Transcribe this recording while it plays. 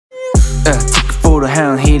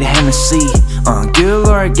hit a Hennessy. Good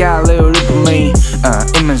Lord, got a little lip of me.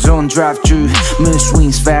 In my zone, drive through. Moon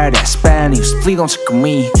swings, fat ass Spanish. Please don't suck on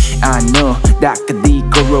me. I know that could be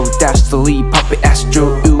go road, that's the lead. Pop it,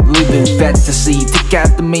 Astro, you live in fantasy. Take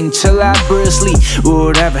out the main, chill out, Bruce Lee.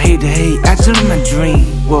 Whatever, hate to hate. I just live my dream.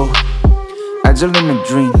 Whoa, I just live my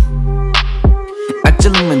dream. I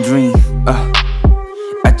just live my dream.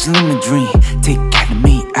 I just live my dream. Take out of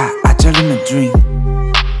me. I just live my dream.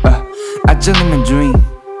 I just live my dream.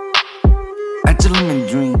 I just live my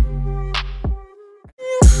dream.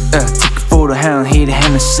 Take a photo, hound, hit a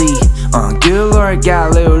Hennessy. Good Lord,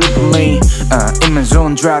 got a little lip of me. In my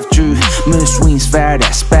zone, drive through. Moon swings, fat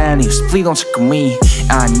ass Spanish. Please don't suck on me.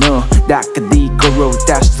 I know that could be go road,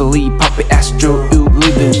 that's the lead. Pop it, Astro, you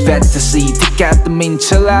live in fantasy. Take out the main,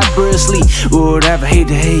 chill out, Bruce Lee. Whatever, hate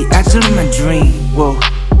to hate. I just live my dream. Whoa,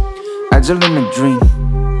 I just live my dream.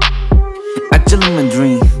 I just live my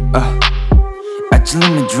dream. I just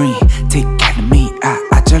live my dream. Take out of me.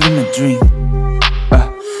 I just live my dream.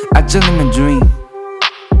 I just live my dream.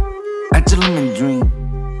 I just live my dream.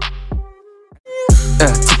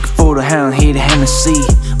 Take a photo, hound, hit a Hennessy.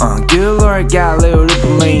 Good Lord, got a little lip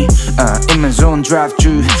of me. In my zone, drive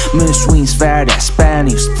through. Moon swings, fat ass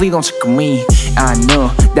Spanish. Please don't suck on me. I know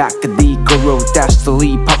that could be go road, that's the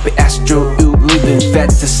lead. Pop it, Astro, you live in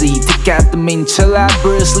fantasy. Take out the main, chill out,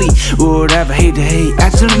 Bruce Lee. Whatever, hate to hate. I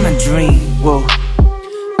just live my dream. Whoa,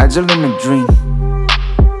 I just live my dream.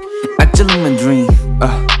 I just live my dream.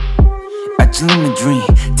 I just live my dream.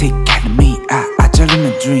 Take out of me. I just live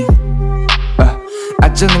my dream. I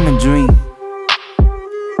just live my dream.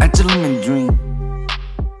 I just live my dream.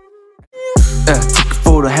 Take a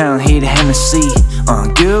photo, hound, hit a Hennessy.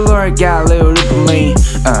 Good Lord, got a little lip of me.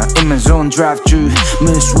 In my zone, drive through.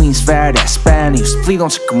 Moon swings, fat ass Spanish. Please don't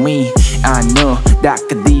suck on me. I know that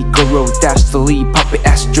could be go road, that's the lead. Pop it,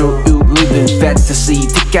 Astro, you live in fantasy.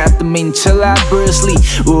 Take out the main, chill out, Bruce Lee.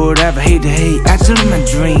 Whatever, hate to hate. I just live my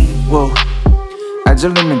dream. Whoa, I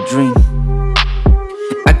just live my dream.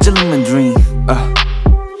 I just live my dream.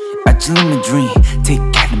 I just live my dream. Take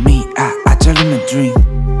out of me. I just live my dream.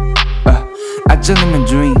 I just live my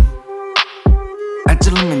dream. I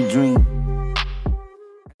just live my dream.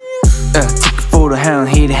 Take a photo, hound,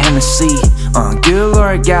 hit a Hennessy. Good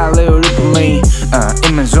Lord, got a little lip of me.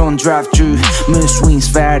 In my zone, drive through. Moon swings,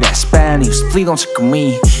 fat ass Spanish. Please don't suck on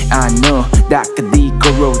me. I know that could be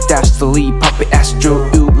go road, that's the lead. Pop it, Astro,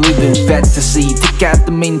 you live in fantasy. Take out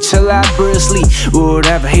the main, chill out, Bruce Lee.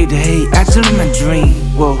 Whatever, hate to hate. I just live my dream.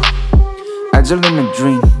 Whoa, I just live my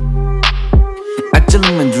dream. I just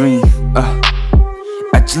live my dream.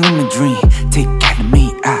 I just live my dream. Take out of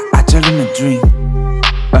me. I just live my dream.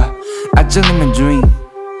 I just live my dream.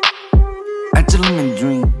 I just live my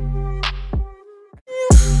dream.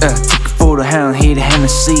 Take a photo, hound, hit a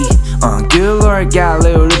Hennessy. Good Lord, got a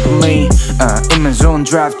little lip of me. In my zone,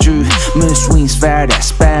 drive through. Moon swings, fat ass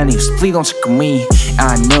Spanish. Please don't suck on me.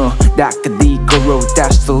 I know that could be go road,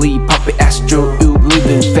 that's the lead. Pop it, Astro, you live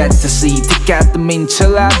in fantasy. Take out the main,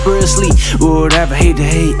 chill out, Bruce Lee. Whatever, hate to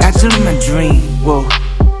hate. I just live my dream. Whoa,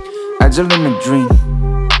 I just live my dream.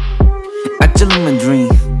 I just live my dream.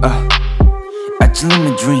 I just live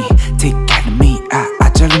my dream. Take out of me. I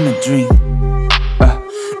just live my dream.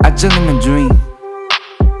 I just live my dream.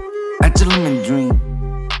 I just live my dream.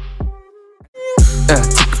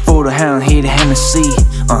 Take a photo, hound, hit a Hennessy.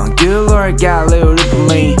 Good Lord, got a little lip of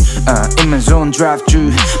me. In my zone, drive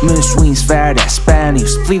through. Moon swings, fat ass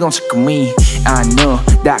Spanish. Please don't suck on me. I know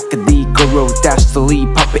that could be go road, that's the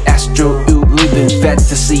lead. Pop it, Astro, you live in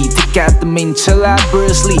fantasy. Take out the main, chill out,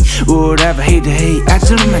 Bruce Lee. Whatever, hate to hate. I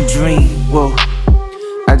just live my dream. Whoa,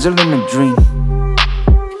 I just live my dream.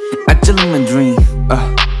 I just live my dream.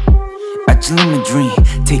 I just live my dream.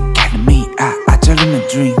 Take out of me. I just live my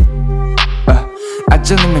dream. I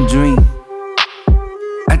just live my dream.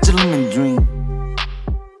 I just live my dream.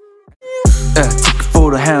 Take a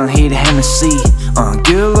photo, hound, hit a Hennessy.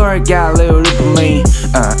 Good Lord, got a little lip of me.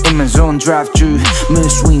 In my zone, drive through. Moon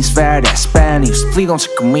swings, fat ass Spanish. Please don't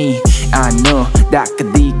suck on me. I know that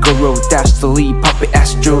could be go road, that's the lead. Pop it,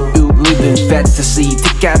 Astro, you live in fantasy.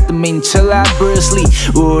 Take out the main, chill out, Bruce Lee.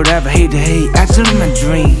 Whatever, hate to hate. I just live my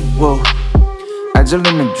dream. Whoa, I just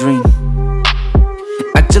live my dream.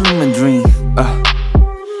 I just live my dream.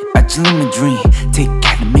 I just live my dream. Take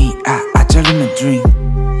out of me. I just live my dream.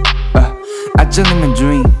 I just live my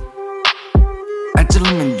dream. I just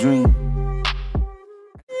live my dream.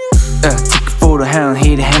 Take a photo, hound,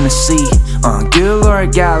 hit a Hennessy. Good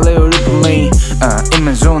Lord, got a little dopamine. In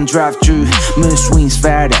my zone, drive through. Mood swings,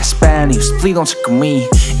 fat ass Spanish. Please don't suck on me.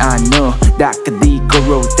 I know that could be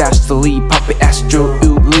road, that's the lead. Puppet astro,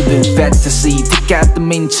 you live in fantasy. Take out the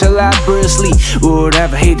main, chill out, Bruce Lee.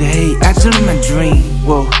 Whatever, hate to hate. I just live my dream.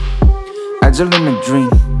 Whoa, I just live my dream.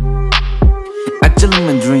 I just live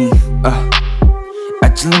my dream. I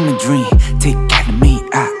just live my dream. Take out of me.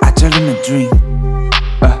 I just live my dream.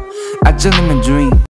 I just live my dream.